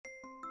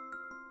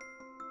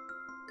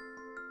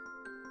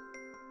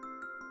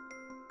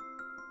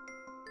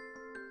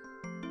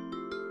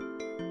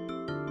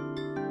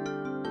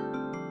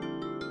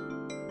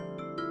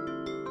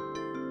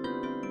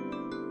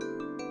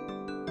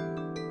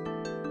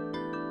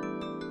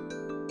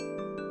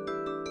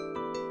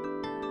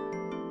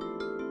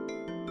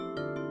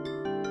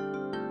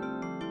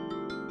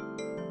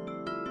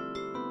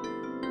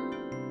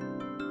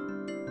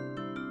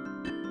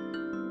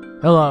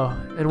Hello,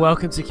 and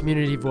welcome to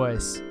Community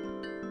Voice.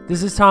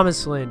 This is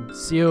Thomas Lynn,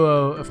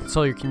 COO of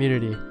Consult Your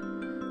Community.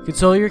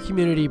 Consult Your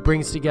Community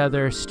brings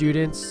together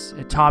students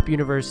at top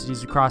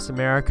universities across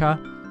America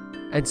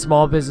and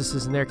small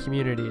businesses in their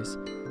communities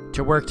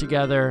to work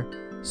together,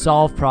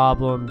 solve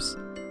problems,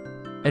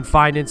 and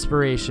find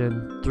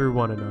inspiration through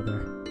one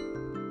another.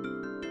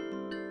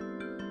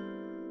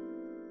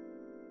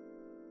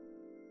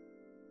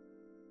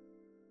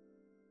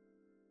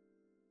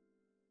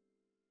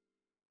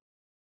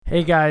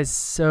 Hey guys,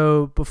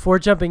 so before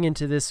jumping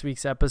into this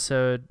week's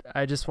episode,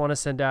 I just want to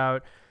send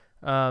out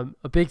a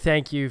big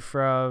thank you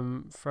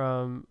from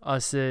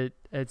us at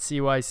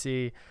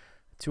CYC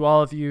to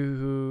all of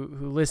you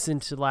who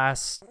listened to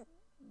last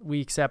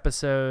week's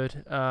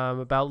episode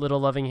about Little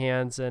Loving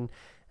Hands and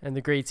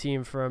the great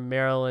team from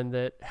Maryland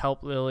that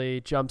helped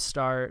Lily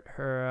jumpstart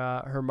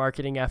her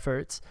marketing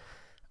efforts.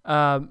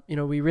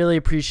 We really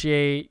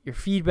appreciate your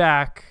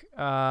feedback.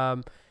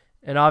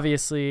 And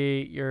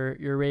obviously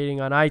your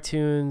rating on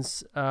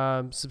iTunes.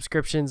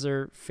 Subscriptions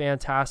are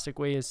fantastic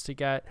ways to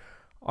get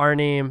our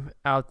name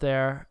out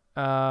there.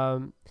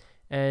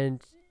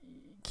 And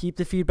keep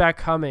the feedback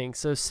coming.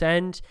 So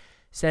send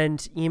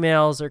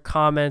emails or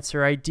comments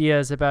or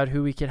ideas about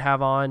who we could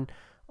have on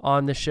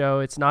the show.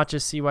 It's not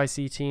just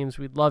CYC teams.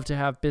 We'd love to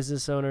have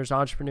business owners,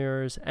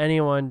 entrepreneurs,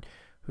 anyone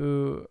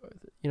who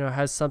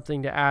has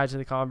something to add to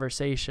the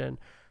conversation.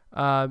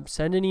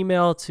 Send an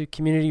email to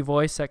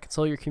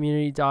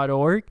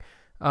communityvoice@consultyourcommunity.org.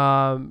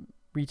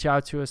 Reach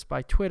out to us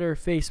by Twitter,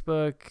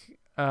 Facebook.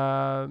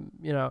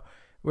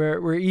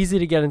 We're easy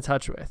to get in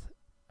touch with.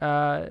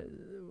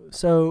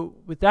 So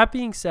with that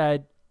being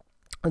said,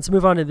 let's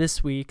move on to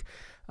this week.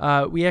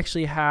 We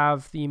actually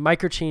have the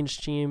MycroChange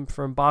team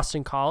from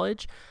Boston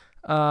College,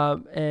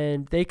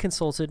 and they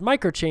consulted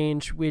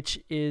MycroChange, which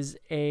is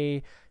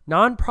a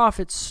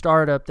nonprofit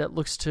startup that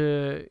looks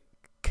to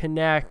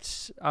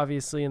connect,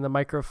 obviously in the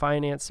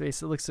microfinance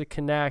space, it looks to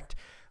connect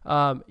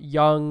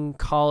young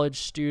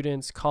college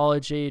students,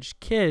 college-age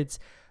kids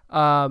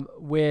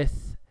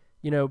with,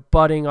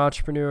 budding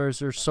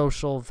entrepreneurs or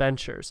social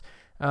ventures,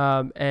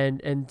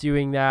 and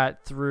doing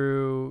that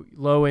through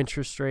low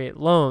interest rate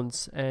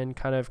loans and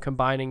kind of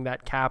combining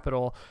that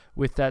capital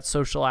with that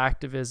social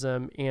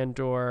activism and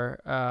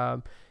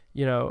or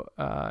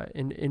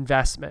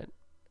investment.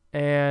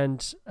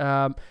 And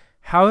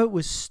how it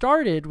was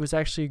started was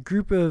actually a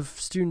group of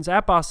students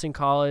at Boston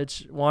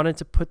College wanted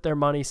to put their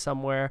money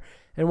somewhere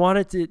and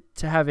wanted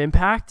to have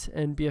impact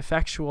and be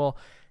effectual.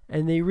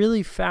 And they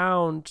really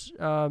found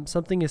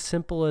something as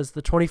simple as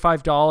the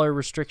 $25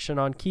 restriction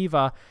on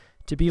Kiva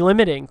to be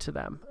limiting to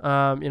them.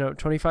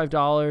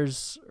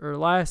 $25 or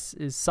less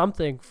is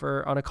something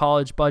on a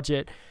college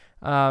budget.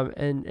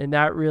 And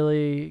that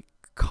really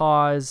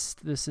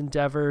caused this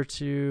endeavor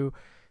to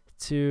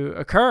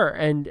occur,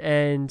 and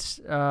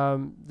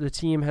the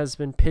team has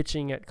been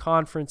pitching at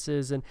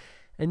conferences, and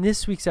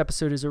this week's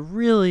episode is a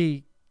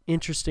really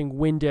interesting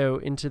window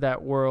into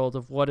that world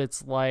of what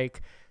it's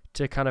like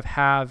to kind of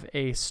have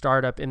a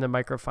startup in the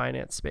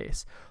microfinance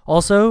space.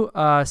 Also,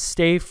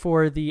 stay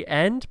for the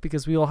end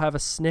because we will have a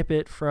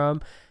snippet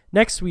from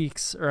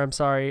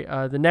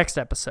the next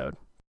episode.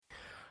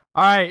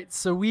 All right,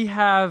 so we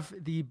have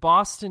the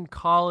Boston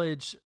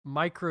College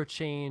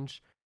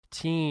MycroChange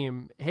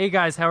team. Hey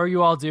guys, how are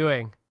you all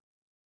doing?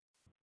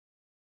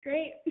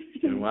 Great.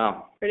 Doing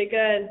well. Pretty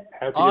good.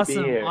 Happy Awesome,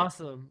 to be here.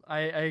 Awesome. I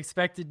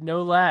expected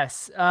no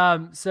less.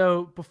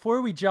 So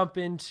before we jump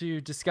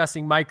into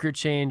discussing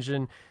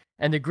MycroChange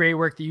and the great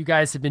work that you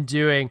guys have been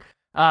doing,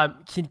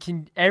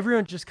 can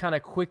everyone just kind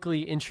of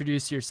quickly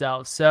introduce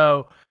yourselves?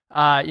 So,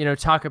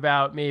 talk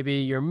about maybe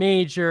your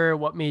major,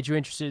 what made you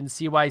interested in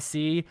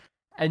CYC,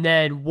 and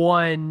then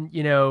one,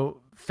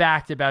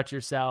 fact about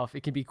yourself.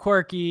 It can be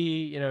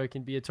quirky, it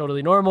can be a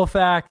totally normal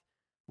fact,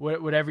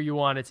 whatever you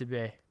want it to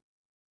be.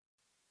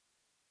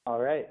 All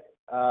right.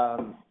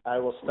 I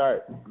will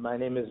start. My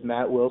name is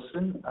Matt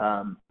Wilson.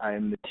 I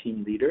am the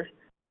team leader.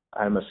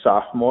 I'm a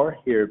sophomore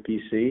here at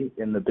BC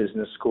in the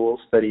business school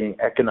studying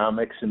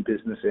economics and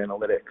business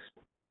analytics.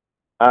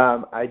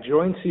 I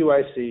joined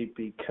CYC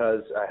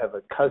because I have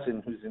a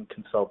cousin who's in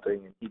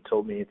consulting, and he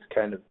told me it's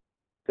kind of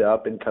the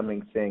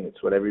up-and-coming thing.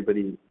 It's what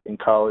everybody in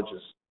college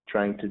is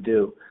trying to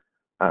do.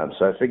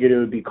 So I figured it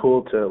would be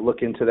cool to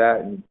look into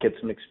that and get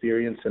some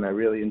experience, and I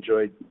really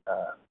enjoyed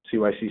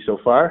CYC so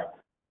far.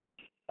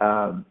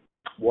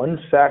 One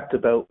fact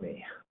about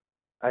me,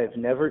 I have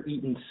never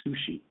eaten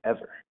sushi,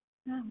 ever.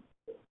 Oh.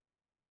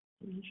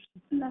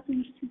 That's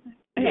interesting.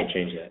 I'm going to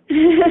change that.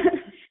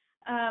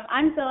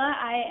 I'm Scylla.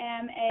 I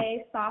am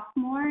a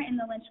sophomore in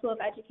the Lynch School of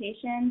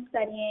Education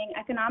studying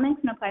economics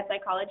and applied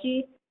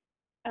psychology.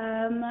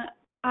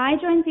 I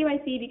joined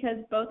CYC because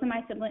both of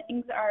my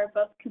siblings are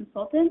both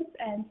consultants,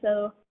 and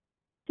so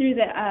through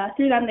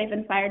them they've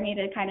inspired me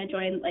to kind of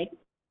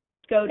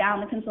go down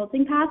the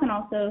consulting path, and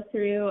also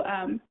through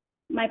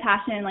my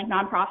passion in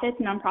nonprofits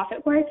and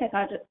nonprofit work. I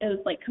thought it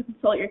was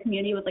Consult Your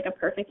Community was a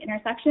perfect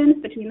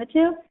intersection between the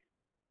two.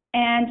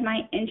 And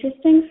my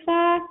interesting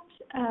fact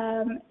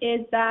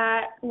is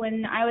that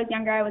when I was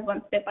younger, I was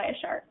once bit by a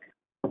shark.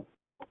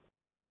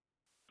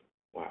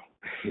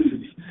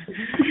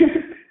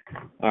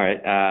 All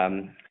right.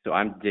 So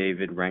I'm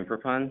David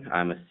Rankerpun.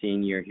 I'm a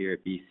senior here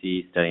at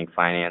BC studying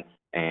finance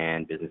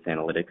and business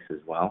analytics as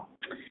well.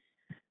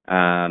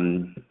 I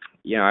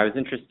was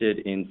interested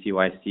in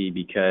CYC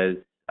because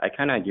I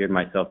kind of geared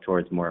myself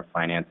towards more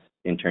finance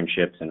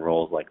internships and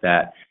roles like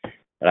that.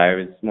 But I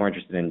was more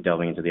interested in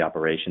delving into the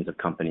operations of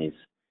companies.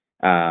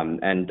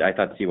 And I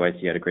thought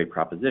CYC had a great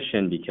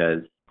proposition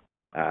because,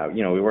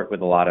 we work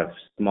with a lot of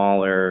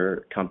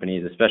smaller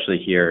companies,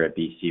 especially here at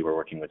BC. We're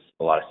working with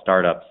a lot of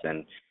startups,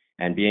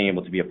 and being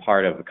able to be a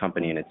part of a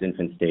company in its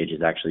infant stage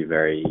is actually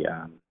very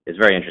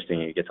interesting.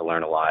 You get to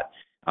learn a lot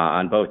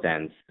on both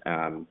ends.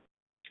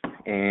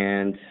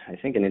 And I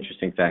think an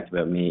interesting fact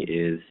about me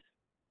is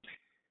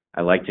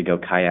I like to go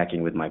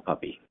kayaking with my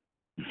puppy.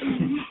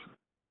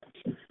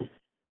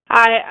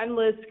 Hi, I'm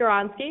Liz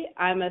Skoronsky.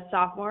 I'm a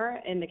sophomore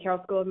in the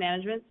Carroll School of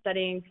Management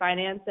studying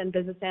finance and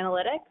business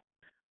analytics.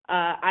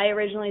 I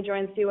originally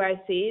joined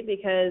CYC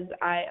because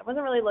I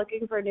wasn't really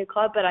looking for a new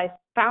club, but I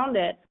found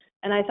it,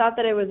 and I thought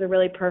that it was a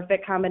really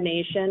perfect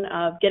combination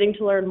of getting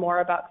to learn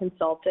more about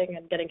consulting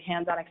and getting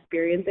hands-on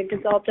experience in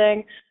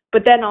consulting,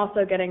 but then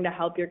also getting to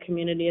help your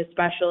community,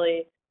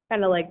 especially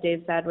kind of like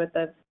Dave said with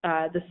the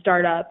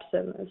startups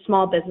and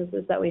small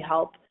businesses that we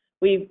help.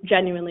 We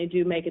genuinely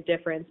do make a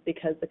difference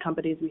because the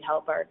companies we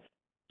help are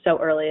so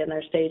early in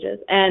their stages.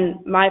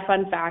 And my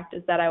fun fact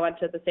is that I went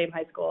to the same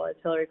high school as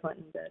Hillary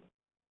Clinton did.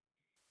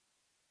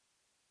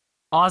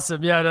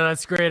 Awesome. Yeah, no,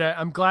 that's great.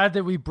 I'm glad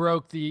that we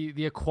broke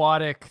the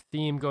aquatic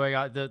theme going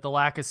on, the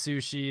lack of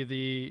sushi,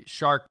 the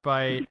shark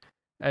bite,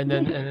 and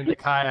then the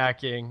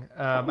kayaking.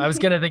 I was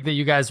going to think that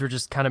you guys were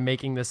just kind of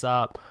making this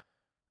up.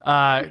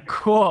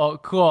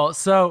 Cool.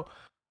 So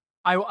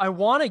I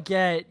want to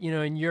get,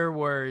 in your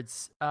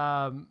words,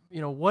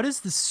 what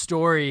is the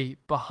story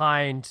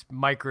behind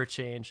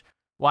MycroChange?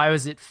 Why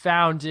was it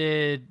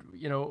founded?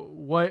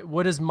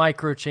 What is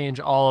MycroChange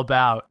all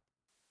about?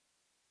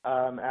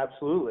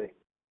 Absolutely.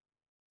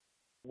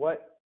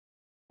 What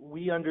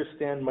we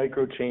understand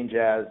MycroChange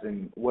as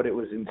and what it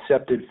was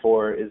incepted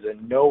for is a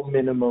no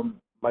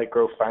minimum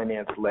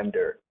microfinance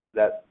lender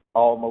that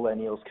all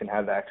millennials can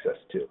have access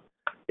to.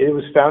 It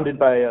was founded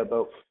by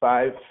about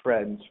 5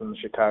 friends from the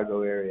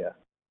Chicago area,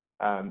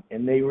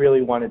 and they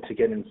really wanted to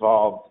get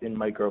involved in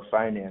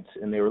microfinance,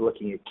 and they were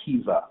looking at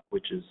Kiva,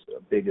 which is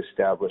a big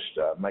established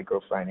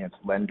microfinance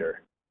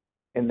lender.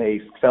 And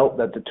they felt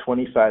that the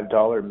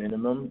 $25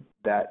 minimum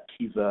that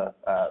Kiva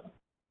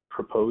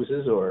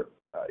proposes or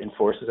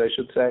enforces, I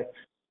should say,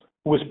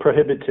 was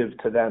prohibitive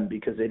to them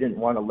because they didn't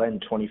want to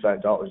lend $25.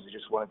 They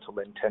just wanted to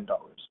lend $10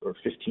 or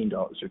 $15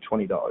 or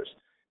 $20.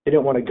 They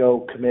didn't want to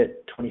go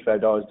commit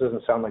 $25. It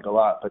doesn't sound like a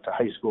lot, but to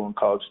high school and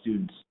college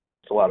students,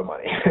 it's a lot of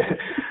money.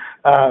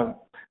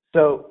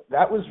 So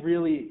that was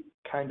really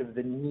kind of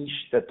the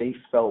niche that they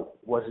felt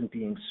wasn't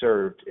being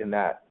served, in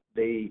that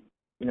they,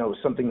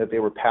 something that they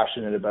were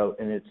passionate about,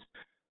 and it's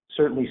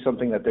certainly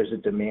something that there's a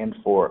demand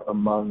for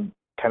among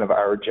kind of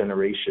our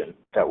generation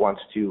that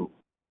wants to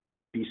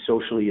be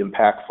socially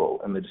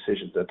impactful in the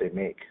decisions that they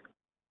make.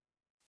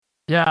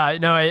 Yeah,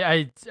 no,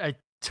 I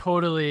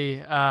totally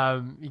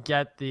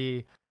get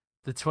the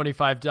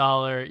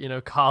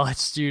 $25 college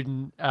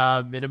student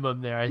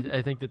minimum there.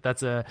 I think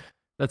that's a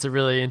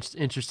really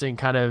interesting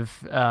kind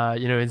of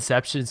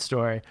inception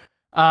story.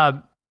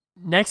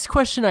 Next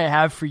question I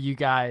have for you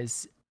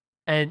guys,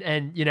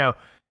 and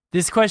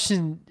this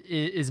question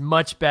is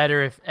much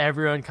better if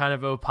everyone kind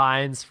of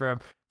opines from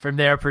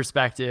their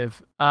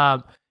perspective.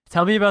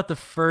 Tell me about the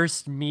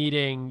first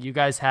meeting you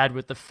guys had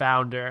with the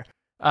founder.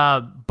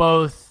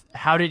 Both,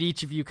 how did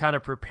each of you kind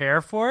of prepare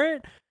for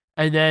it,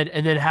 and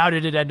then how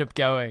did it end up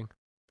going?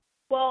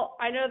 Well,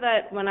 I know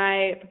that when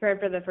I prepared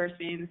for the first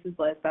meeting, this is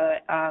Liz, by the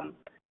way,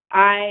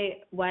 I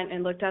went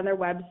and looked on their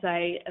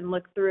website and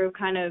looked through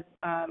kind of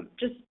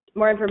just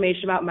more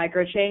information about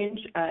MycroChange.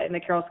 In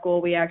the Carroll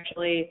School, we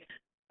actually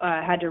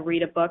had to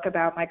read a book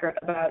about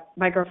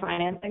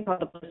microfinancing called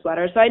The Blue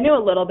Sweater. So I knew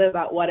a little bit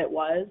about what it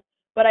was,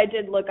 but I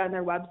did look on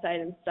their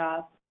website and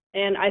stuff.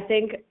 And I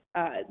think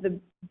the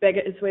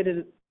biggest way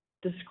to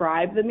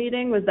describe the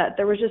meeting was that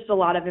there was just a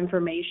lot of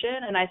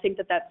information. And I think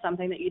that that's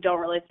something that you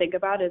don't really think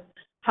about, is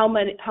how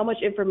much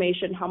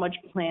information, how much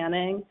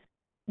planning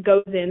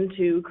goes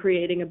into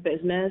creating a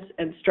business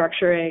and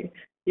structuring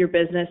your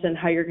business and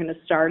how you're going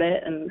to start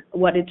it and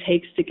what it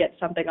takes to get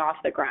something off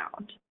the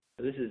ground.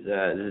 This is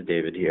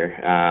David here.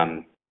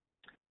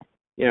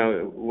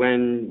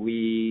 When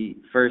we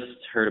first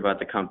heard about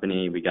the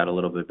company, we got a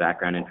little bit of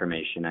background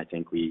information. I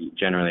think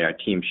our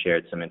team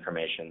shared some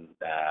information,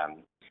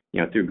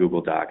 through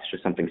Google Docs,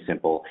 just something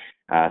simple,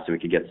 so we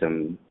could get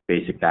some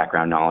basic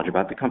background knowledge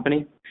about the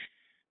company.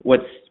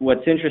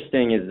 What's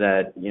interesting is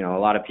that, a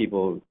lot of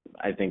people,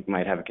 I think,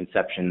 might have a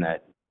conception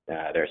that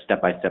there's a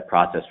step-by-step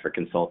process for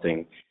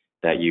consulting,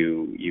 that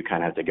you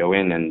kind of have to go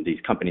in, and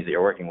these companies that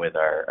you're working with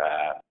are,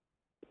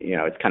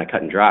 it's kind of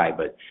cut and dry.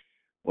 But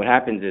what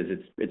happens is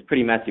it's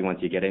pretty messy once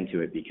you get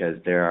into it, because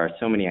there are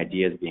so many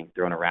ideas being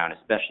thrown around,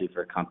 especially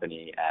for a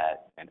company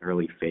at an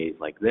early phase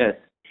like this.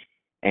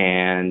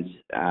 And,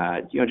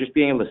 just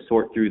being able to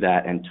sort through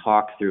that and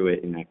talk through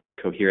it in a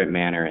coherent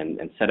manner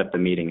and set up the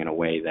meeting in a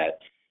way that,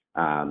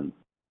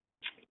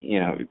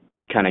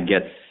 kind of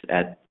gets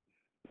at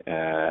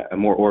a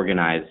more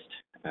organized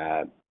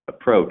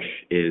approach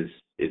is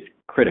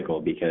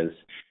critical, because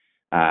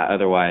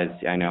otherwise,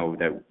 I know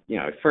that,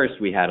 at first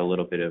we had a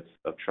little bit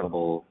of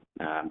trouble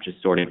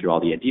just sorting through all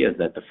the ideas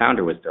that the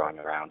founder was throwing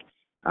around.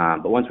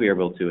 But once we were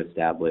able to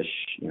establish,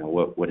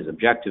 what his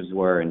objectives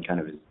were and kind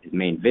of his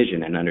main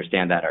vision, and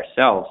understand that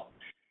ourselves,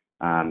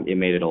 it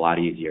made it a lot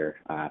easier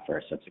for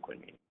our subsequent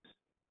meetings.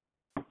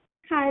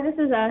 Hi, this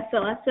is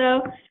Scylla.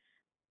 So,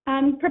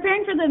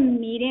 preparing for the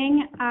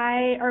meeting,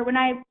 when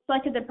I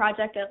selected the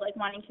project of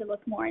wanting to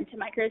look more into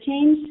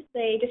MycroChange,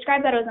 they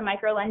described that it was a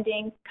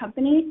micro-lending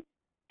company,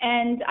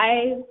 and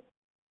I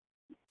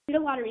did a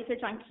lot of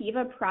research on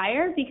Kiva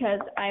prior, because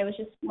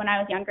when I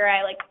was younger,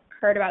 I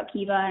heard about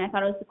Kiva, and I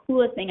thought it was the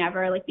coolest thing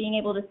ever, being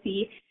able to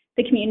see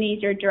the communities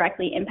you're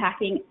directly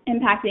impacting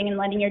and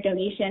letting your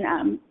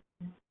donation,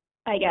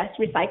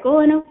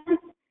 recycle in a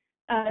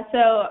sense.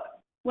 So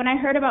when I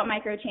heard about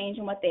MycroChange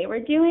and what they were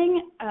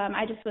doing,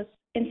 I just was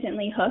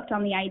instantly hooked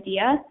on the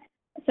idea.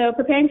 So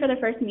preparing for the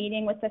first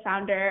meeting with the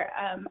founder,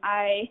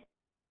 I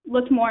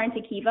looked more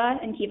into Kiva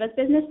and Kiva's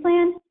business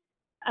plan,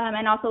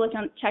 and also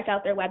checked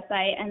out their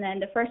website. And then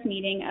the first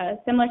meeting,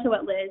 similar to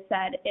what Liz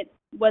said, it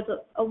was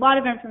a lot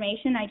of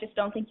information. I just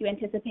don't think you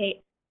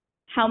anticipate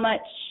how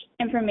much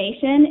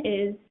information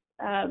is,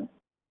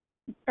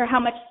 or how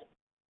much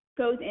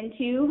goes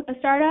into a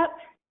startup,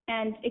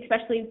 and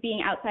especially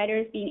being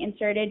outsiders, being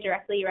inserted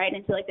directly right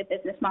into the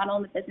business model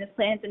and the business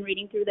plans and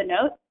reading through the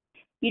notes.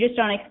 You just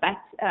don't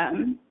expect,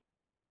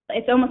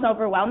 it's almost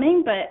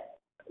overwhelming, but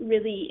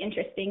really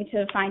interesting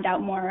to find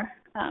out more,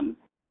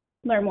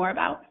 learn more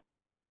about.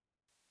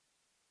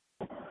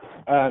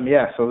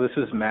 So this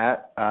is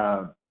Matt.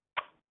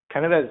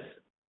 Kind of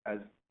as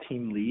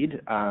team lead,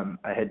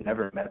 I had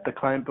never met the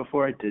client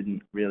before. I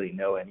didn't really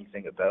know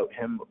anything about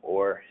him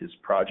or his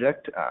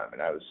project,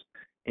 and I was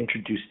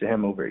introduced to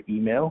him over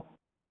email.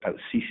 I was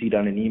CC'd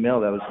on an email.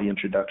 That was the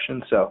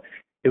introduction. So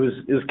it was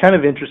kind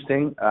of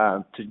interesting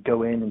to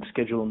go in and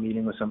schedule a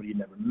meeting with somebody you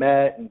never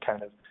met, and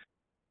kind of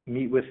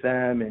meet with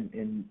them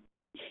and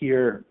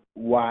hear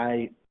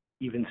why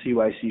even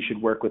CYC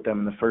should work with them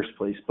in the first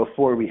place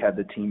before we had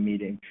the team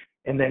meeting.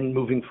 And then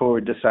moving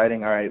forward,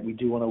 deciding, all right, we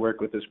do want to work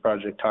with this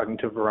project, talking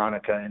to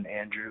Veronica and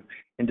Andrew,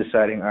 and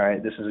deciding, all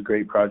right, this is a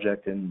great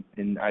project, and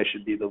I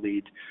should be the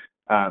lead.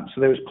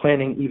 So there was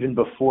planning even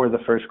before the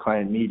first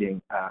client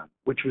meeting,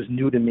 which was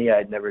new to me.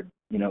 I'd never,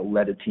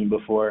 led a team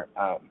before.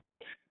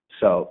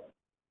 So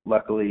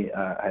luckily,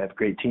 I have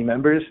great team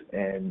members,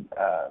 and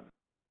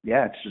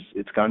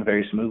it's gone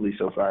very smoothly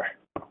so far.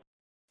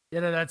 Yeah,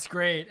 no, that's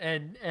great,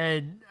 and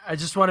I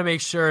just want to make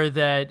sure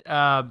that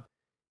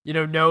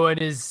no one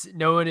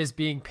is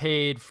being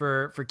paid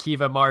for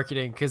Kiva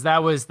marketing, because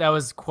that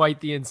was quite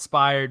the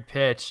inspired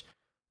pitch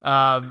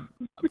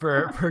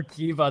for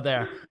Kiva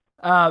there.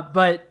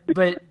 But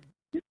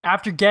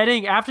after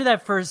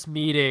that first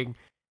meeting,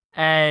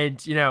 and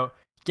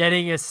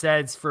getting a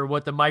sense for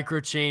what the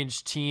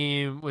MycroChange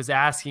team was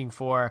asking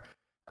for,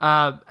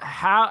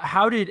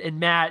 how did, and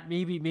Matt,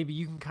 maybe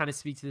you can kind of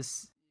speak to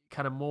this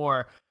kind of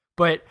more,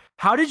 but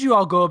how did you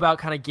all go about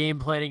kind of game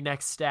planning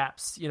next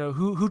steps?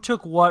 Who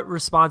took what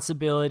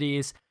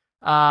responsibilities?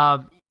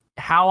 How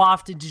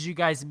often did you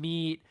guys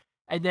meet?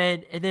 And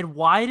then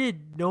why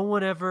did no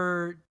one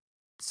ever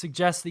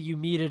suggest that you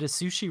meet at a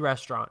sushi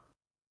restaurant?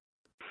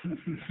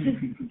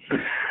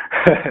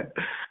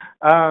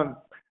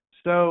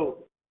 So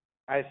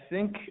I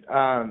think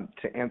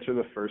to answer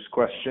the first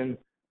question,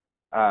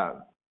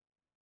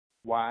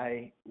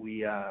 why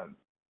we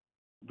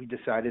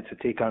decided to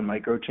take on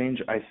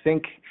MycroChange, I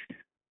think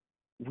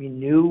we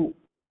knew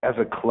as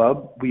a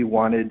club we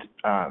wanted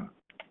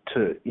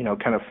to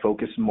kind of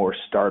focus more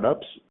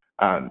startups,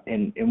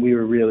 and we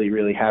were really,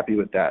 really happy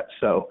with that.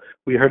 So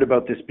we heard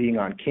about this being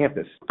on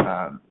campus,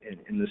 and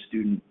the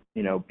student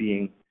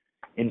being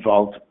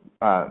involved.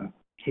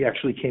 He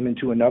actually came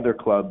into another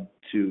club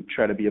to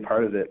try to be a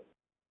part of it,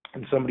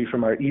 and somebody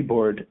from our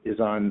e-board is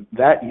on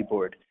that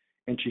e-board,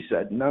 and she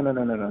said, no,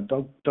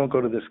 don't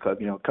go to this club,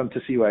 come to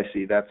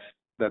CYC.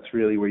 That's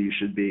really where you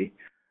should be.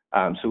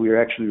 So we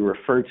were actually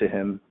referred to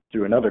him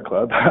through another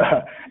club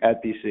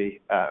at BC.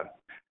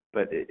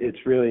 But it's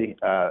really,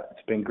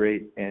 it's been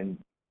great, and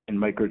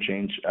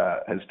MycroChange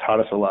has taught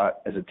us a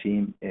lot as a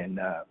team, and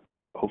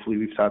hopefully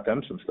we've taught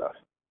them some stuff.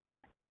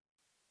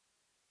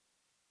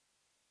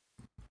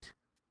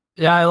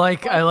 Yeah, I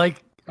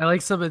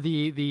like some of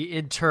the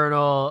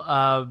internal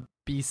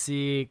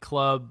BC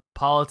club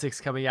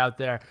politics coming out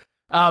there.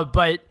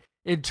 But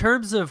in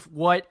terms of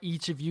what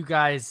each of you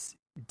guys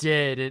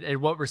did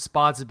and what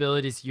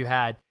responsibilities you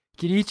had,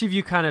 can each of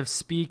you kind of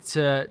speak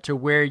to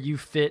where you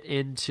fit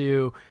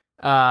into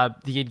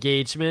the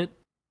engagement?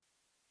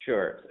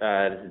 Sure.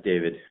 This is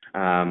David.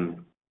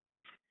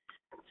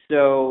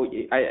 So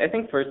I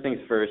think first things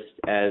first,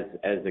 as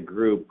a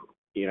group,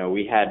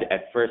 we had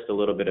at first a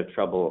little bit of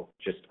trouble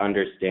just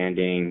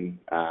understanding,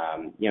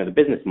 the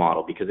business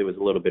model, because it was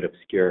a little bit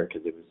obscure,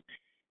 because it was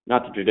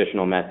not the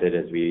traditional method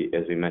as we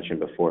mentioned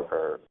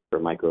before for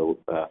micro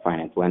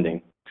finance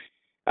lending.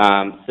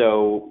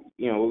 So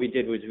what we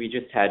did was we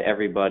just had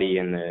everybody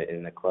in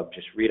the club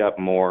just read up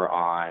more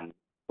on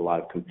a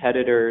lot of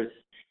competitors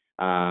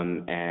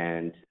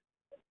and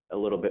a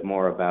little bit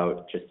more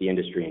about just the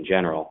industry in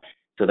general,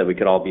 so that we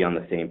could all be on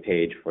the same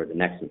page for the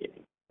next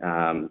meeting.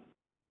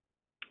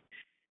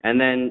 And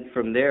then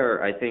from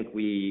there, I think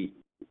we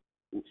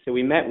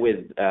met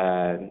with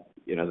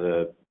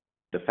the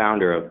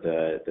founder of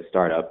the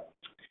startup,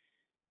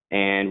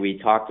 and we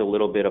talked a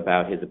little bit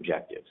about his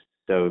objectives.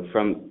 So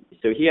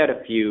he had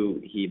a few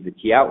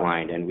he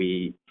outlined, and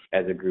we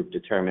as a group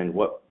determined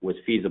what was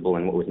feasible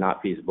and what was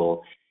not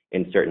feasible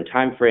in certain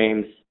time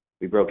frames.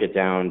 We broke it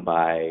down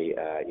by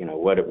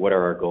what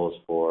are our goals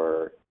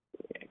for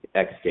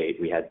X date.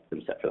 We had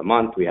them set for the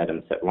month. We had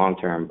them set long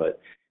term,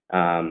 but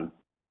and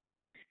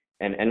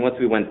once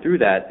we went through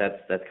that,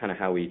 that's kind of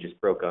how we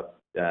just broke up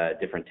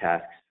different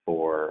tasks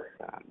for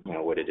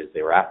what it is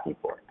they were asking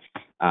for.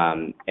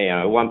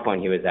 At one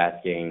point he was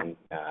asking,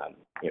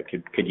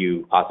 could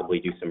you possibly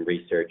do some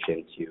research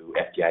into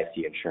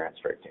FDIC insurance,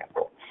 for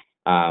example?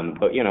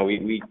 But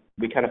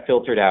we kind of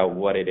filtered out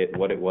what it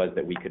was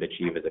that we could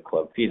achieve as a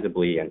club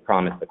feasibly and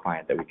promised the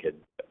client that we could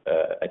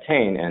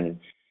attain, and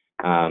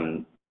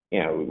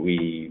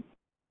we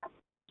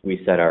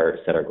set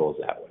our goals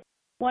that way.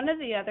 One of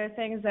the other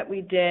things that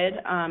we did,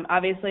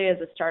 obviously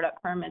as a startup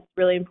firm, it's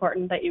really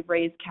important that you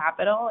raise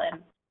capital,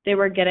 and they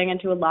were getting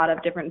into a lot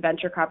of different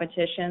venture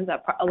competitions.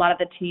 A lot of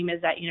the team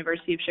is at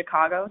University of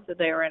Chicago, so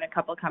they were in a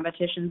couple of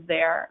competitions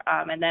there,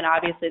 and then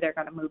obviously they're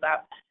going to move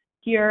out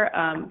here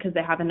because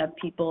they have enough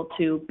people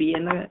to be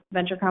in the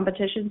venture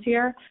competitions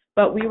here.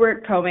 But we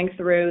were combing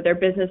through their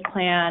business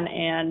plan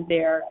and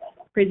their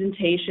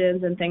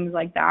presentations and things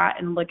like that,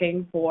 and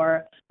looking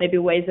for maybe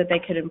ways that they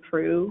could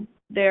improve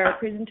their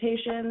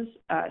presentations.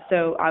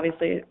 So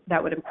obviously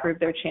that would improve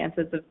their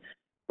chances of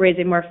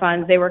raising more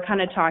funds. They were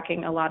kind of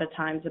talking a lot of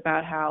times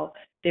about how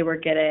they were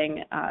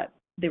getting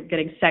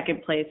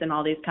second place in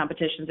all these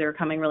competitions. They were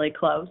coming really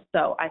close.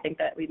 So I think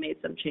that we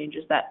made some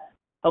changes that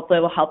hopefully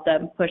will help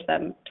them push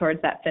them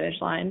towards that finish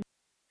line.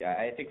 Yeah,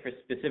 I think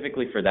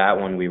specifically for that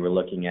one, we were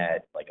looking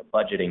at like a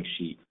budgeting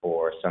sheet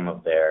for some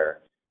of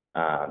their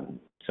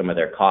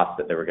costs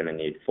that they were going to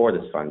need for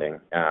this funding.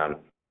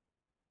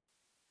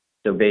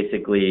 So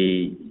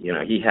basically,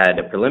 he had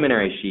a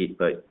preliminary sheet,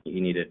 but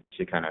he needed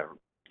to kind of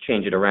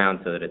change it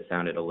around so that it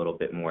sounded a little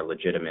bit more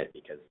legitimate,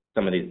 because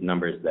some of these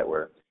numbers that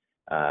were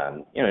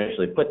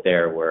initially put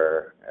there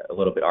were a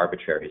little bit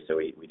arbitrary. So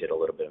we did a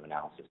little bit of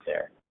analysis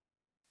there.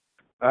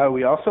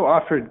 We also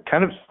offered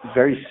kind of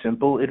very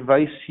simple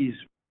advice. He's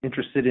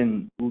interested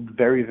in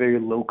very, very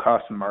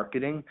low-cost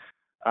marketing.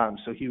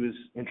 So he was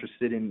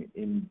interested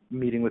in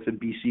meeting with a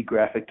BC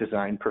graphic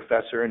design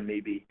professor and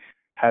maybe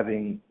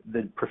having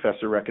the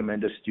professor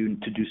recommend a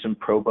student to do some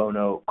pro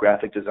bono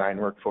graphic design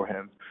work for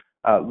him.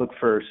 Look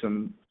for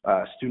some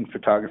student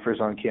photographers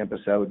on campus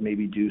that would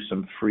maybe do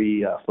some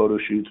free photo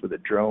shoots with a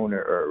drone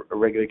or a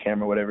regular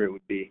camera, whatever it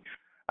would be.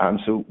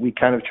 So we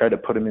kind of tried to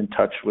put him in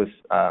touch with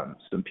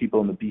some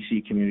people in the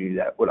BC community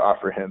that would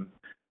offer him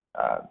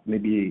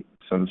maybe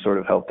some sort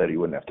of help that he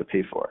wouldn't have to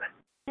pay for.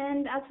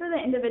 And as for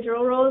the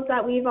individual roles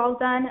that we've all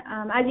done,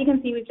 as you can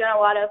see, we've done a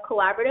lot of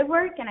collaborative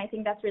work, and I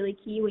think that's really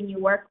key when you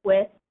work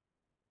with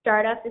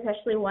startups,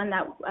 especially one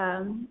that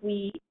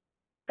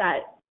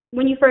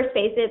when you first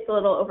face it, it's a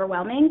little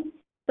overwhelming.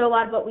 So a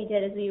lot of what we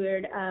did is we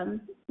would,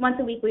 once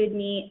a week we would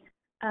meet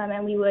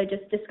and we would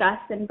just discuss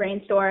and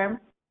brainstorm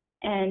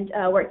and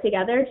work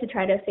together to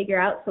try to figure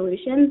out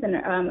solutions and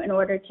in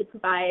order to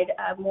provide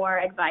more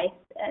advice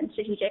and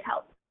strategic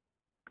help.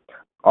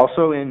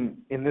 Also, in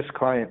this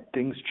client,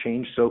 things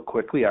change so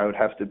quickly. I would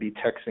have to be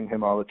texting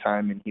him all the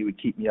time, and he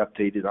would keep me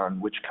updated on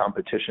which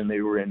competition they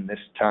were in this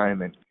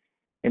time.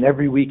 And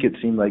every week it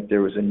seemed like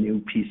there was a new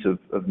piece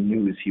of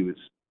news he was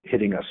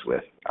hitting us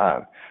with.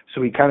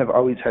 So we kind of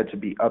always had to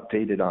be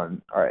updated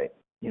on, all right,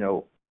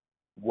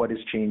 what is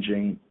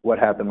changing, what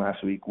happened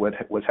last week,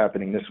 what's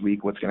happening this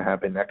week, what's going to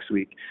happen next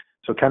week.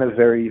 So kind of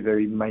very,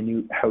 very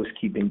minute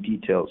housekeeping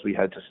details we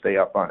had to stay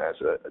up on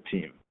as a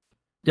team.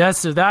 Yeah,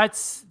 so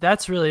that's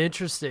really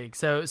interesting.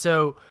 So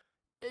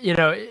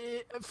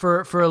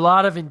for a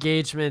lot of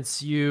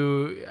engagements,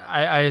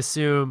 I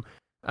assume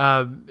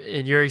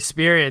in your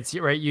experience,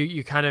 right,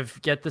 you kind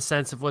of get the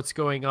sense of what's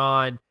going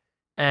on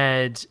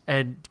and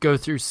go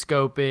through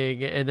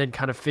scoping and then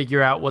kind of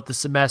figure out what the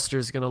semester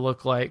is going to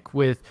look like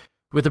with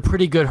a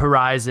pretty good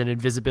horizon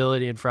and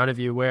visibility in front of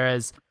you.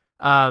 Whereas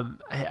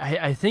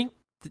I think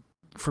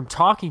from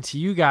talking to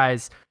you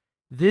guys,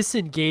 this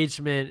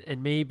engagement,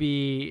 and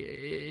maybe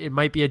it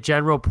might be a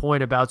general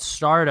point about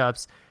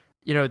startups,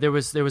 there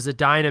was a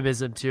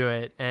dynamism to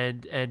it,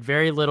 and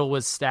very little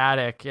was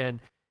static.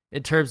 And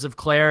in terms of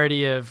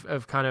clarity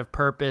of kind of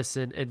purpose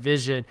and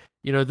vision,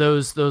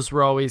 those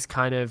were always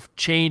kind of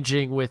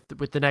changing with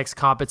the next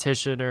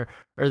competition or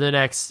the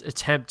next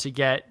attempt to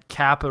get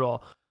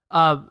capital.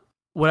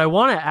 What I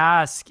want to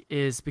ask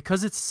is,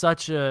 because it's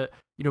such a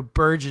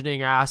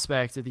burgeoning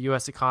aspect of the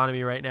U.S.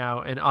 economy right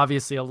now. And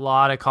obviously a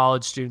lot of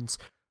college students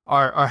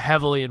are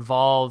heavily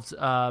involved,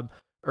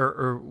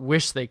 or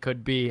wish they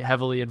could be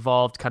heavily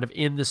involved kind of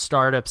in the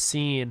startup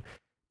scene.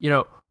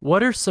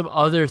 What are some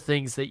other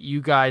things that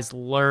you guys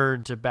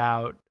learned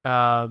about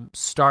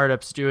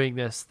startups doing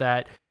this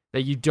that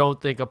you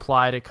don't think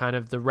apply to kind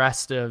of the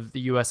rest of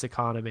the U.S.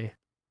 economy?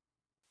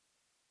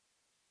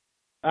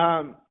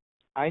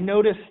 I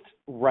noticed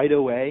right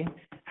away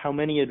how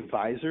many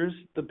advisors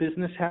the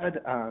business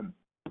had.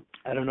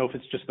 I don't know if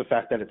it's just the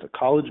fact that it's a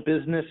college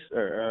business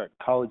or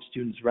college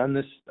students run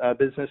this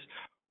business,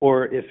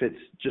 or if it's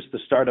just the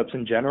startups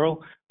in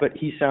general, but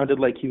he sounded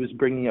like he was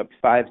bringing up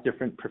 5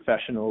 different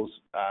professionals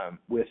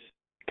with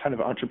kind of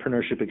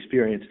entrepreneurship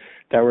experience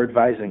that were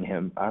advising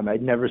him.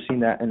 I'd never seen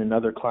that in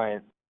another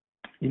client.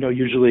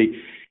 Usually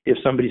if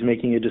somebody's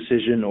making a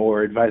decision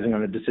or advising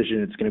on a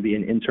decision, it's going to be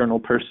an internal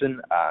person,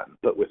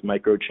 but with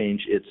MycroChange,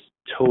 it's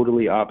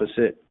totally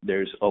opposite.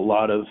 There's a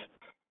lot of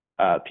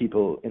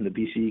people in the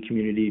BC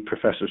community,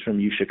 professors from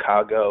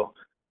UChicago,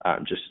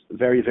 just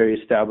very, very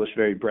established,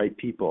 very bright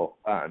people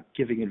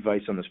giving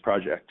advice on this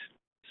project.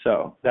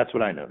 So that's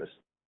what I noticed.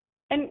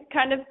 And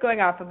kind of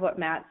going off of what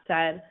Matt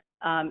said,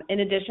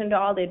 in addition to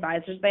all the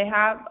advisors they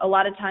have, a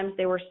lot of times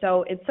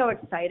it's so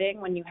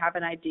exciting when you have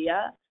an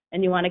idea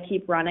and you want to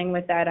keep running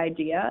with that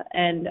idea.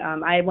 And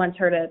I once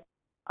heard an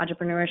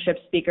entrepreneurship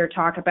speaker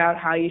talk about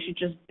how you should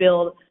just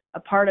build a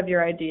part of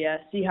your idea,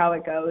 see how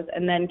it goes,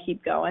 and then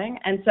keep going.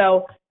 And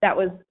so that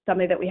was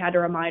something that we had to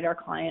remind our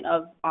client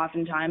of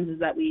oftentimes, is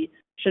that we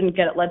shouldn't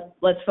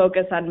let's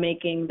focus on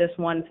making this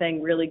one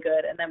thing really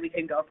good, and then we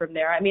can go from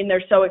there. I mean,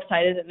 they're so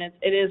excited, and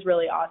it is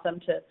really awesome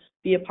to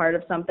be a part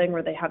of something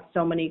where they have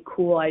so many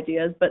cool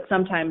ideas, but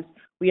sometimes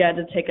we had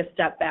to take a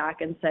step back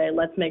and say,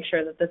 let's make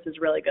sure that this is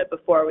really good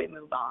before we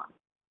move on.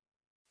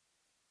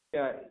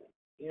 Yeah,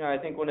 I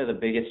think one of the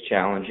biggest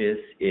challenges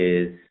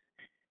is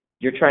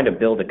you're trying to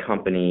build a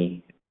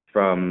company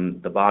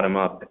from the bottom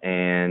up,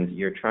 and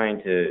you're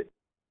trying to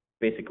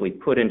basically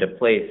put into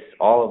place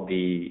all of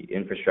the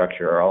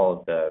infrastructure or all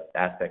of the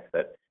aspects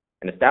that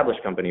an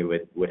established company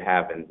would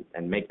have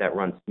and make that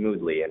run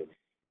smoothly.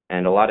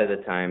 And a lot of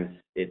the times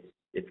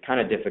it's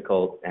kind of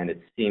difficult, and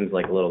it seems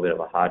like a little bit of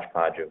a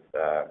hodgepodge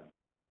of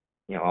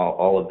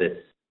all of this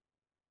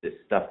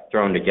stuff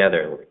thrown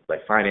together,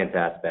 like finance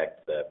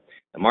aspect, the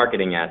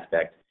marketing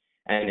aspect.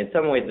 And in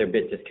some ways, they're a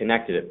bit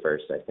disconnected at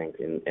first, I think,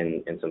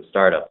 in some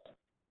startups.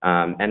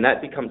 And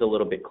that becomes a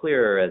little bit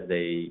clearer as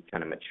they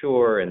kind of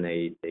mature and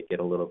they get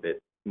a little bit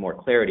more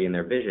clarity in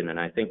their vision. And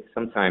I think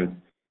sometimes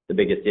the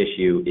biggest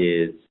issue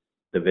is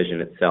the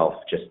vision itself,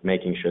 just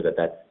making sure that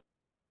that's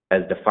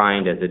as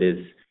defined as it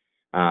is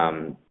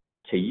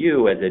to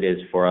you as it is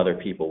for other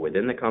people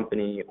within the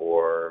company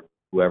or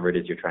whoever it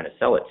is you're trying to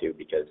sell it to.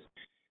 Because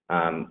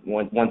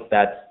once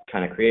that's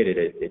kind of created,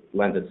 it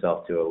lends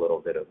itself to a little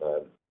bit of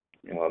a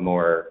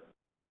more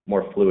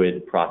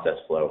fluid process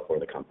flow for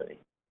the company.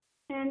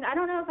 And I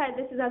don't know if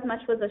this is as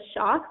much was a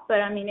shock, but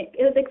I mean, it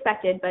was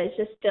expected, but it's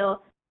just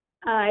still,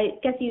 I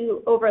guess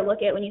you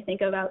overlook it when you think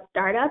about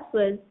startups,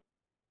 was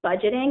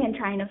budgeting and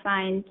trying to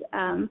find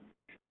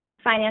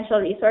financial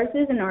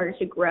resources in order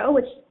to grow,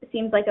 which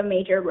seems like a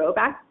major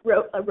roadblock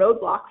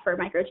for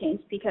MycroChange,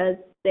 because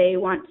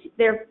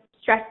they're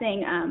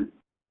stressing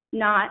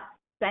not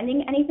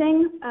spending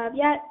anything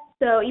yet.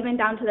 So even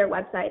down to their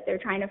website, they're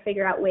trying to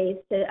figure out ways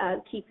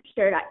to keep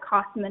sure at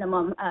cost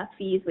minimum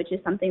fees, which is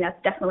something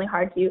that's definitely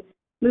hard to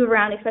move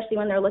around, especially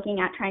when they're looking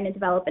at trying to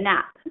develop an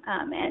app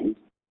and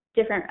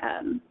different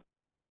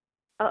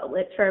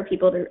outlets for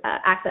people to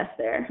access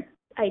their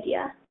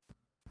idea.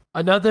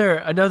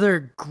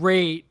 Another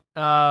great,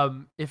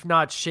 if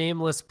not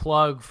shameless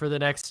plug for the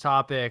next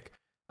topic.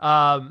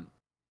 So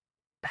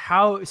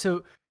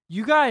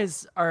you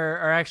guys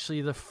are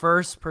actually the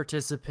first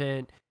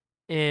participant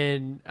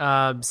in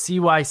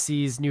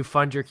CYC's new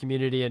Fund Your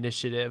Community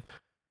initiative.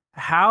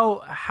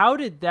 How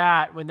did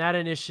that, when that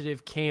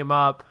initiative came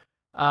up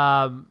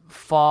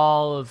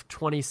fall of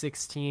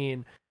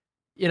 2016,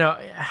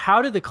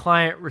 how did the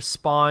client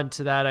respond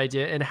to that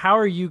idea, and how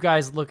are you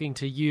guys looking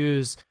to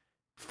use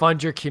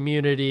Fund Your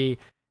Community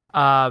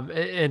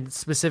and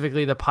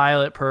specifically the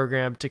pilot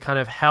program to kind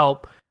of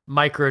help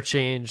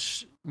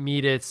MycroChange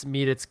meet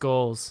its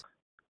goals?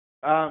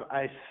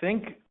 I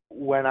think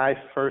when I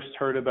first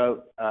heard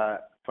about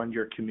Fund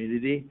Your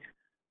Community,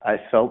 I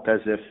felt as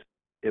if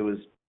it was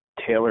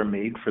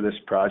tailor-made for this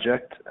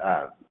project.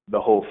 The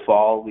whole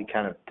fall, we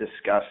kind of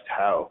discussed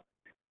how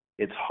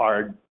it's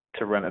hard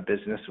to run a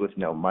business with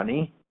no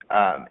money,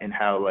 and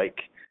how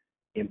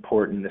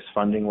important this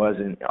funding was.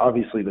 And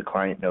obviously the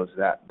client knows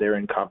that. They're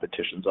in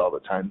competitions all the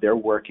time. They're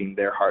working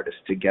their hardest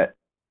to get,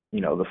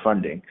 the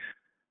funding.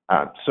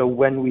 So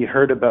when we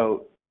heard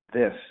about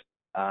this,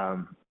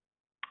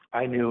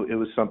 I knew it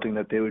was something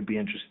that they would be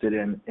interested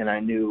in, and I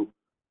knew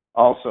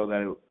also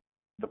that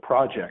the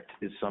project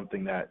is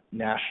something that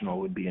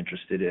National would be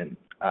interested in,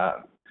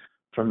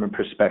 from a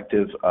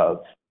perspective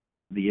of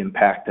the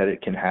impact that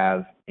it can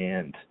have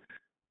and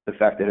the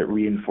fact that it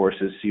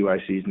reinforces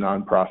CYC's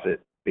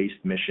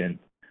nonprofit-based mission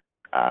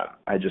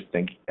I just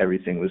think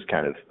everything was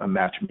kind of a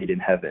match made in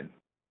heaven.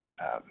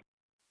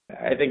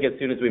 I think as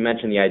soon as we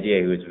mentioned the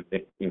idea, he was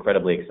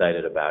incredibly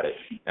excited about it.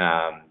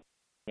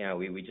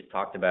 We just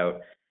talked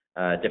about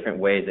different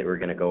ways that we're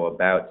going to go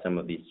about some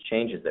of these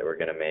changes that we're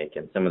going to make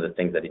and some of the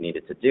things that he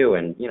needed to do.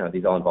 And,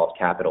 these all involved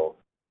capital.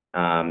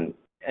 Some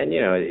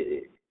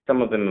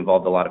of them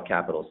involved a lot of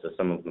capital, so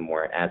some of them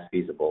weren't as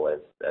feasible as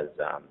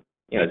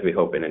we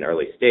hope in an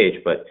early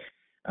stage. But,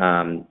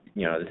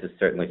 this is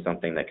certainly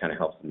something that kind of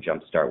helps them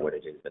jumpstart what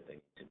it is that they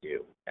need to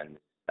do. And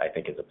I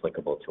think is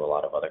applicable to a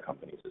lot of other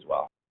companies as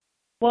well.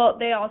 Well,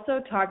 they also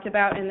talked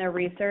about in their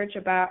research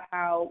about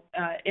how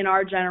in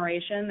our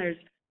generation there's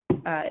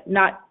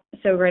not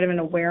so great of an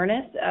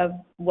awareness of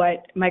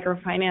what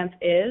microfinance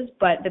is,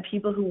 but the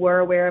people who were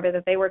aware of it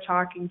that they were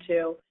talking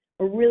to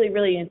were really,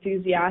 really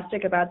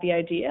enthusiastic about the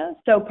idea.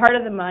 So part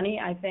of the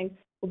money, I think,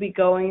 will be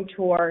going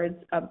towards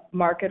a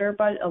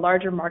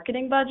larger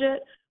marketing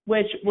budget,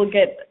 which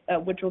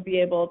will be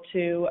able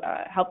to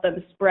help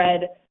them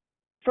spread,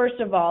 first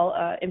of all,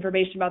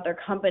 information about their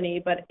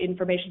company, but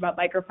information about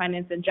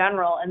microfinance in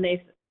general. And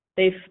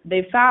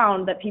they've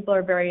found that people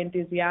are very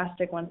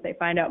enthusiastic once they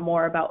find out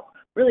more about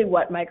really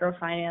what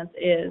microfinance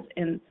is.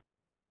 And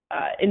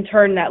in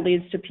turn, that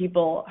leads to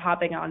people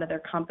hopping onto their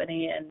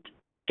company and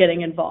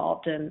getting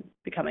involved and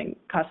becoming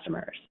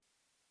customers.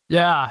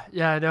 Yeah,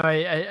 no,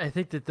 I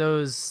think that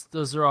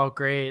those are all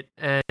great,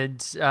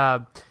 and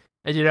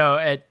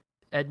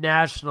at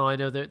National, I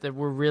know that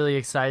we're really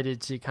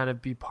excited to kind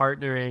of be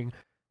partnering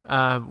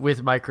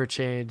with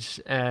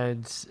MycroChange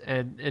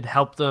and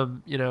help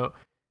them,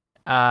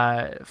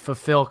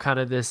 fulfill kind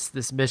of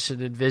this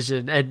mission and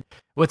vision. And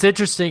what's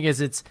interesting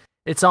is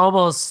it's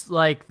almost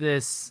like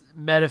this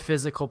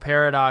metaphysical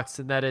paradox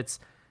in that it's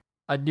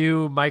a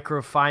new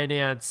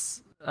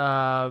microfinance,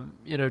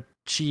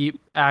 cheap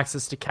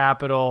access to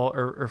capital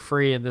or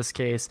free in this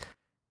case,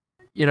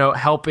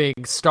 helping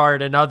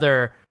start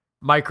another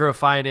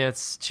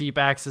microfinance cheap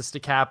access to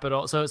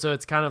capital. So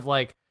it's kind of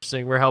like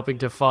we're helping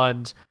to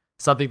fund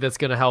something that's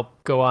going to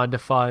help go on to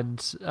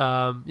fund,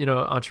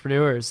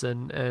 entrepreneurs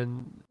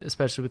and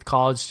especially with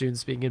college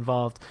students being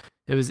involved.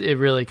 It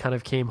really kind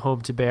of came home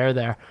to bear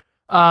there.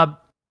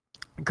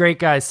 Great,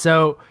 guys.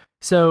 So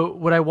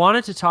what I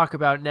wanted to talk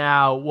about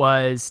now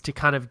was to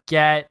kind of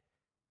get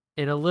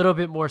in a little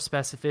bit more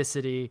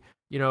specificity,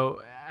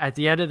 at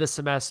the end of the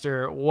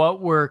semester, what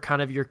were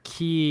kind of your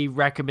key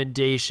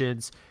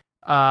recommendations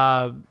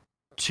to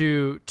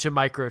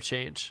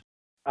MycroChange?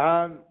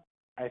 I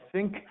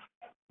think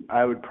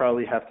I would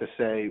probably have to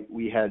say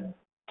we had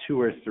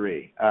two or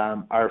three.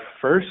 Our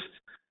first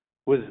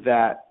was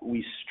that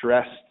we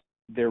stressed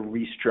their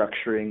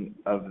restructuring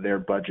of their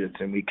budgets,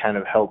 and we kind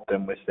of helped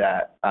them with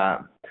that.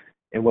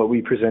 And what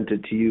we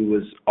presented to you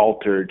was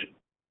altered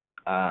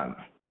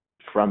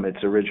from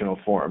its original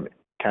form. It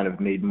kind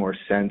of made more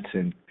sense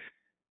and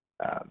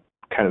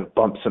kind of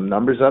bumped some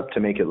numbers up to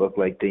make it look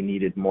like they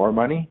needed more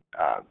money,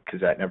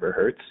 because that never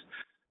hurts.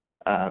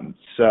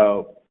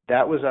 So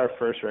that was our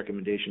first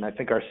recommendation. I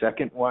think our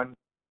second one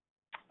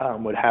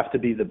would have to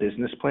be the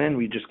business plan.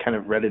 We just kind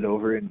of read it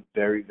over and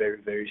very,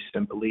 very, very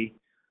simply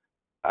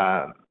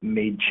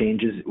made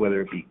changes,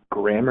 whether it be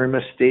grammar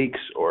mistakes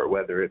or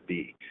whether it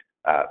be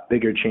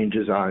bigger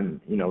changes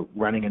on,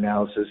 running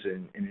analysis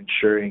and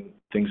ensuring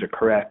things are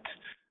correct.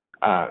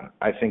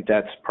 I think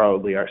that's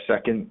probably our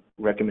second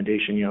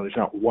recommendation. There's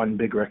not one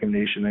big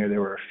recommendation there. There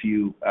were a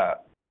few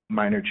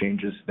minor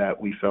changes that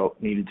we felt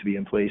needed to be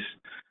in place.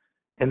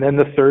 And then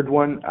the third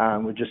one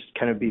would just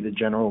kind of be the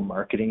general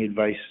marketing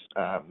advice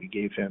we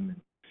gave him.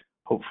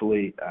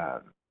 Hopefully,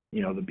 the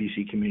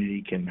BC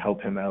community can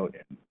help him out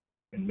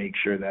and make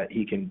sure that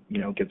he can,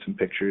 get some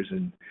pictures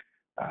and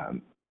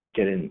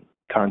get in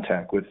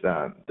contact with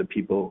the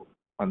people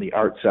on the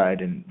art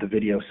side and the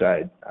video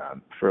side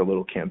for a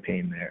little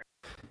campaign there.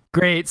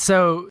 Great.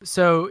 So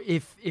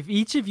if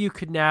each of you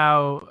could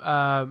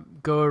now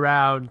go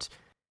around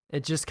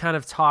and just kind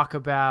of talk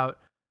about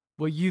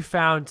what you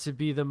found to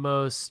be the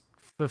most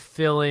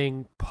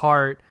fulfilling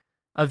part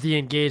of the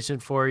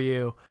engagement for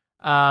you,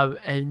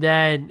 and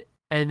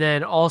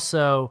then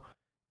also,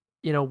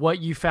 what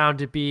you found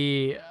to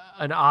be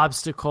an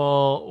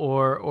obstacle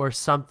or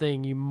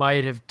something you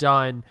might have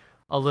done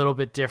a little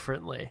bit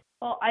differently.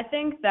 Well, I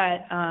think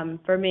that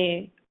for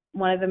me,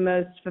 one of the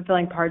most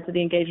fulfilling parts of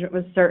the engagement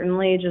was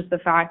certainly just the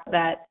fact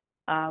that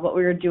what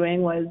we were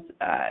doing was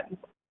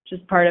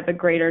just part of a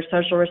greater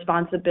social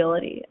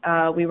responsibility.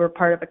 We were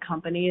part of a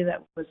company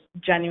that was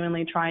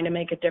genuinely trying to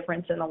make a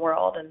difference in the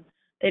world, and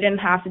they didn't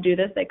have to do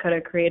this. They could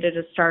have created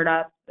a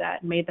startup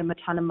that made them a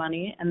ton of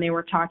money, and they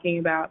were talking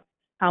about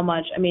how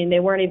much, they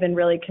weren't even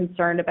really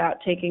concerned about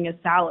taking a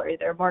salary.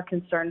 They're more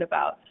concerned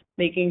about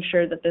making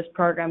sure that this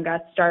program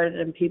got started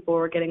and people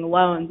were getting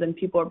loans and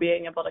people were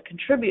being able to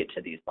contribute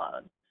to these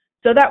loans.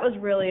 So that was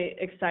really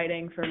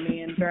exciting for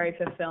me and very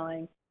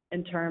fulfilling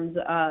in terms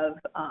of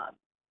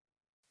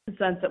the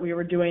sense that we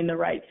were doing the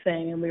right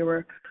thing and we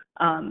were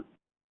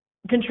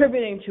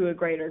contributing to a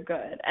greater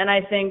good. And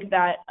I think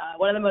that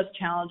one of the most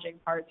challenging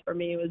parts for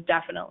me was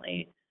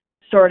definitely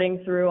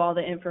sorting through all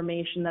the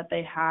information that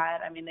they had.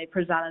 I mean, they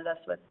presented us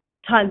with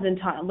tons and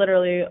tons,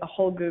 literally a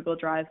whole Google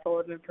Drive full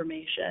of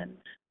information,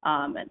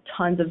 and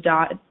tons of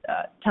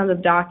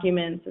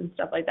documents and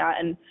stuff like that,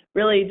 and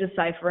really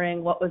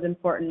deciphering what was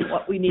important,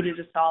 what we needed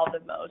to solve the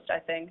most, I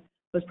think,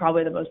 was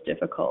probably the most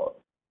difficult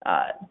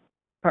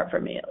part for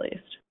me, at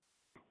least.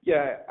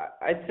 Yeah,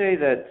 I'd say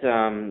that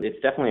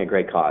it's definitely a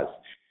great cause.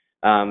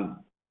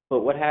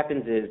 But what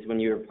happens is when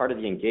you're part of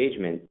the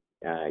engagement,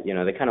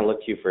 they kind of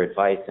look to you for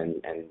advice,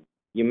 and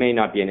you may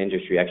not be an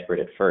industry expert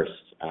at first.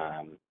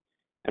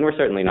 And we're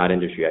certainly not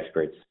industry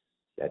experts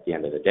at the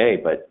end of the day,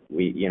 but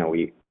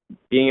we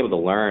being able to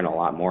learn a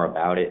lot more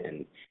about it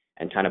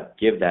and kind of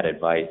give that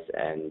advice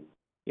and,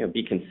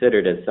 be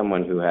considered as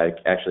someone who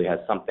actually has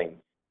something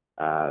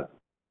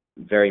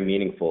very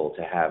meaningful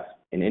to have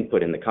an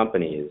input in the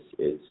company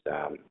is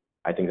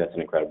I think that's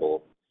an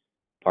incredible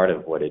part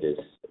of what it is,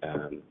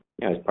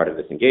 as part of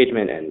this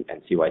engagement and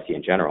CYC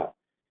in general.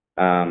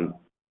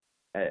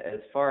 As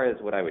far as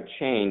what I would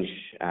change,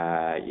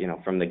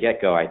 from the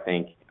get-go, I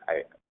think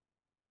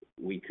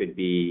we could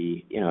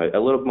be, a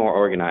little more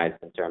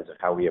organized in terms of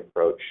how we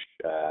approach,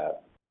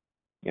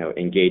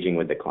 engaging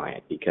with the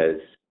client, because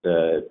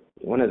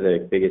one of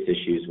the biggest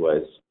issues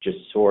was just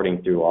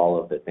sorting through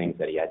all of the things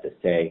that he had to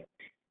say.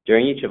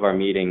 During each of our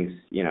meetings,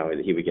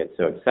 he would get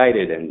so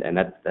excited, and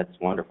that's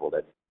wonderful.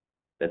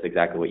 That's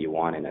exactly what you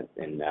want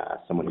in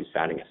someone who's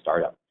founding a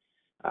startup,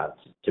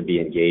 to be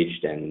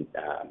engaged and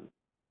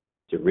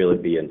to really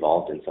be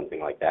involved in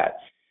something like that.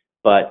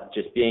 But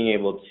just being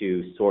able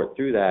to sort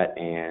through that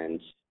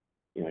and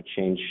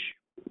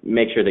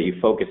make sure that you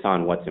focus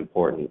on what's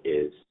important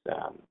is,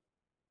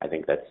 I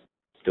think that's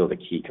still the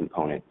key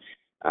component.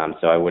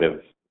 So I would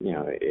have,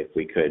 if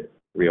we could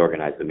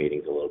reorganize the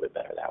meetings a little bit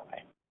better that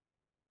way.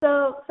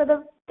 So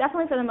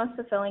definitely for the most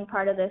fulfilling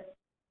part of this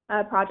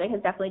project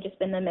has definitely just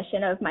been the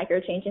mission of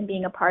MycroChange and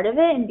being a part of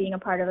it and being a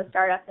part of a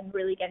startup and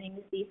really getting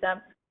to see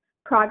some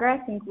progress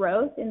and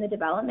growth in the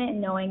development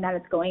and knowing that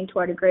it's going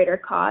toward a greater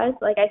cause.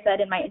 Like I said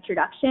in my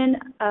introduction,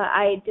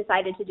 I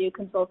decided to do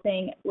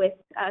consulting with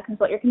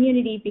Consult Your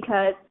Community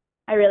because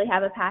I really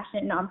have a passion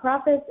in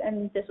nonprofits,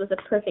 and this was a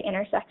perfect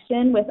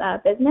intersection with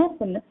business,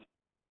 and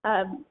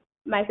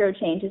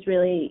MycroChange is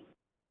really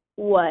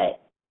what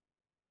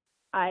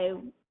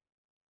I'm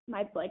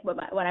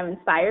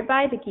inspired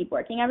by to keep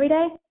working every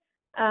day.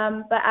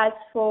 But as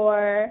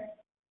for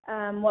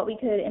what we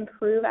could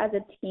improve as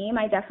a team,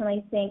 I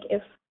definitely think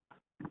if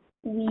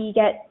we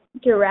get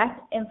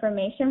direct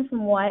information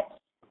from what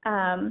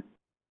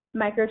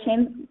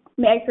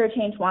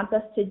MycroChange wants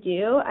us to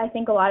do, I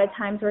think a lot of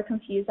times we're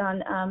confused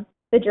on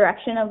the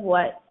direction of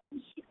what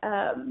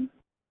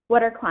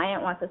our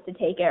client wants us to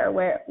take it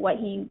or what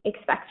he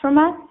expects from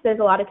us. There's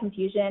a lot of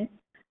confusion.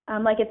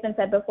 Like it's been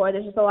said before,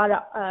 there's just a lot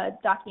of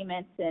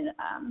documents and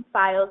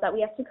files that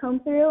we have to comb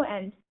through,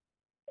 and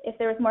if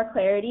there was more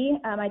clarity,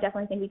 I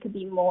definitely think we could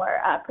be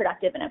more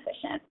productive and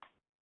efficient.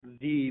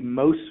 The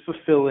most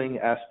fulfilling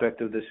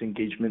aspect of this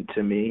engagement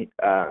to me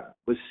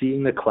was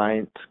seeing the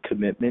client's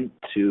commitment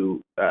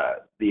to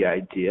the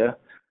idea.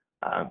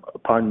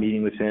 Upon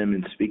meeting with him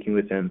and speaking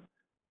with him,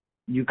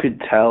 you could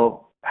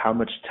tell how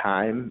much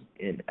time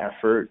and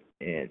effort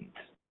and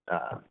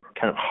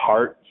kind of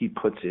heart he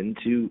puts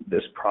into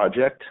this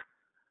project.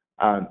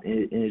 And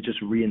it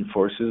just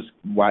reinforces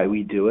why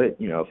we do it.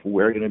 If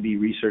we're going to be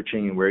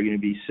researching and we're going to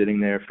be sitting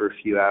there for a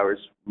few hours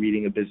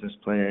reading a business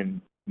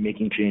plan,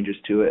 making changes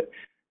to it,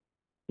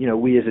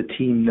 we as a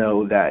team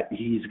know that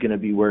he's going to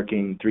be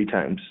working 3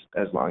 times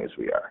as long as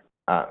we are.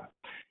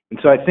 And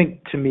so I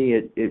think to me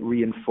it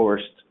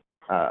reinforced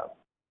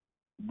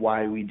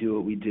why we do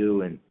what we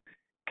do and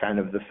kind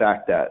of the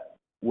fact that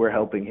we're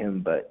helping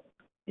him, but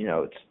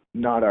it's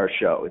not our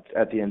show. It's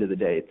at the end of the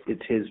day,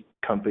 it's his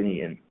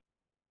company, and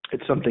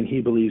it's something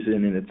he believes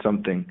in, and it's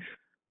something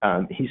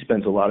he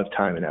spends a lot of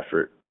time and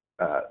effort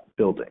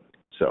building.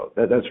 So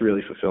that's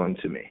really fulfilling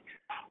to me.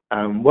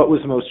 What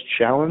was most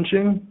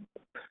challenging?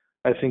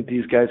 I think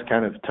these guys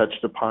kind of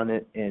touched upon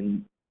it,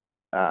 and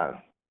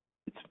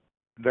it's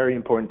very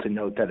important to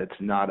note that it's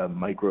not a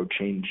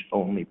MycroChange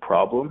only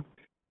problem.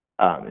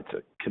 It's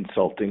a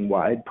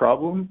consulting-wide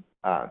problem,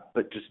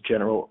 but just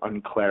general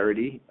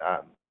unclarity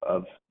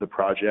of the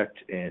project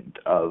and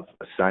of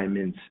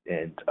assignments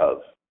and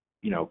of,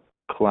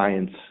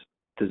 clients'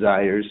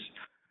 desires,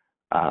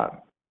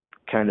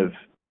 kind of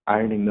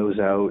ironing those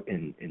out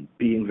and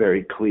being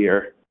very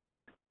clear.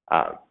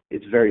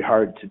 It's very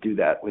hard to do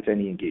that with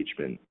any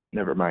engagement,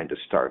 never mind a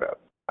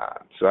startup.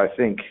 So I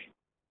think,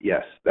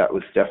 yes, that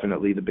was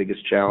definitely the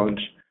biggest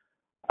challenge.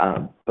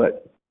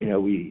 But,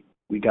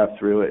 we got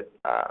through it,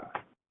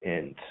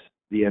 and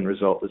the end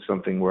result is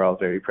something we're all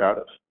very proud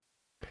of.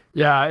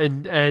 Yeah,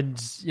 and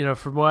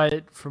from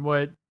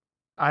what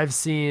I've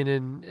seen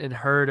and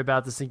heard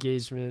about this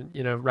engagement,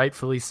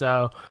 rightfully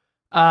so.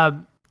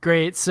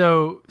 Great.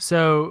 So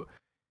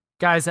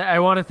guys, I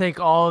want to thank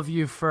all of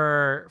you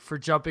for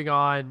jumping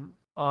on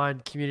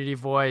Community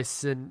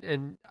Voice,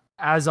 and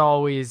as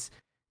always,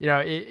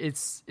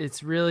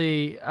 it's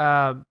really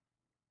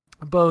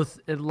both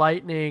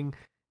enlightening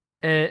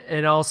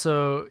and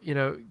also,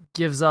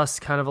 gives us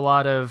kind of a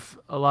lot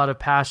of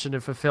passion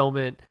and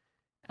fulfillment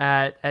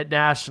at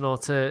National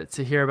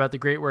to hear about the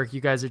great work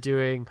you guys are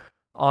doing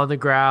on the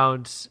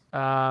ground,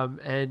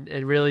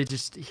 and really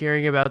just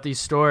hearing about these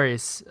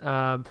stories,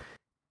 and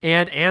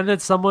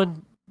that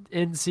someone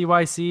in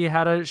CYC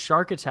had a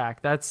shark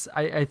attack.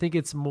 I think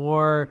it's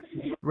more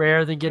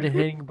rare than getting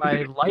hit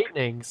by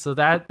lightning. So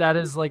that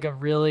is like a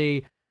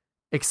really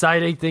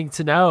exciting thing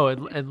to know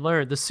and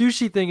learn. The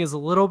sushi thing is a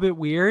little bit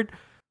weird,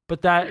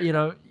 but that,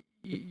 you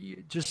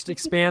just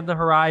expand the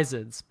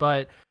horizons.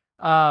 But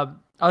other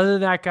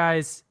than that,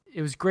 guys,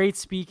 it was great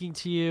speaking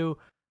to you,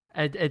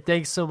 and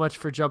thanks so much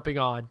for jumping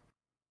on.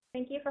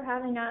 Thank you for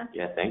having us.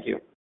 Yeah, thank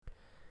you.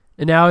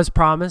 And now, as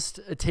promised,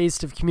 a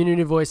taste of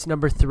Community Voice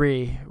number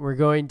 3. We're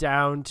going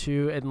down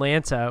to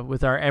Atlanta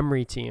with our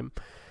Emory team.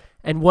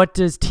 And what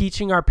does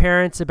teaching our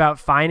parents about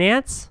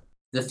finance?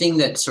 The thing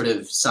that sort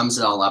of sums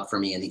it all up for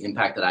me and the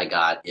impact that I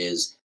got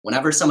is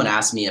whenever someone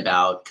asks me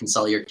about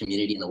Consult Your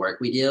Community and the work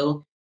we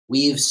do,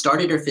 we've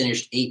started or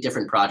finished 8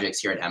 different projects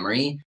here at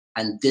Emory.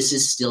 And this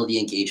is still the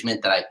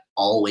engagement that I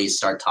always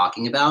start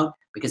talking about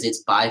because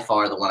it's by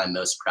far the one I'm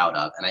most proud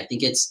of. And I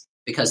think it's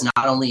because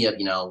not only of,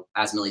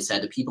 as Millie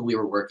said, the people we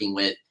were working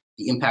with,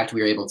 the impact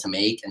we were able to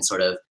make, and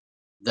sort of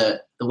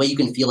the way you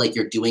can feel like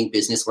you're doing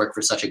business work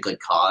for such a good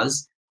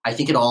cause. I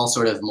think it all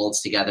sort of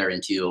molds together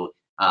into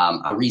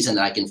a reason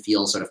that I can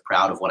feel sort of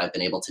proud of what I've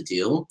been able to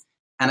do.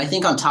 And I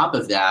think on top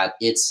of that,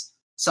 it's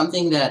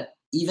something that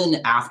even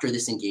after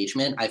this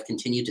engagement, I've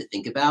continued to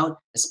think about,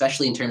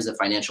 especially in terms of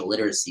financial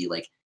literacy.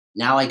 Like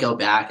now I go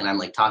back and I'm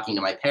like talking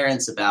to my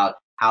parents about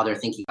how they're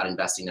thinking about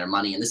investing their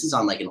money. And this is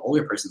on like an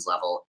older person's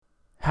level.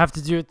 Have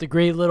to do it the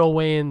great Little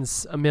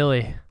Wayne's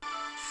Millie.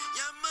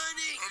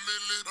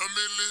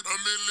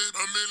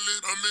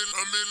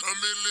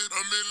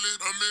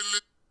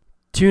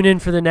 Tune in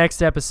for the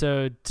next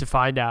episode to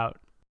find out.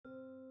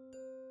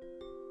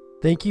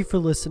 Thank you for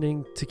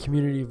listening to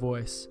Community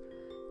Voice.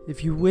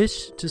 If you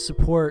wish to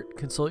support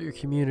Consult Your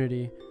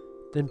Community,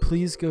 then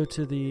please go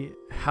to the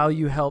How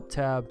You Help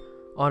tab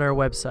on our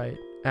website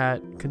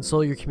at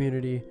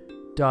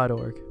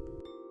consultyourcommunity.org.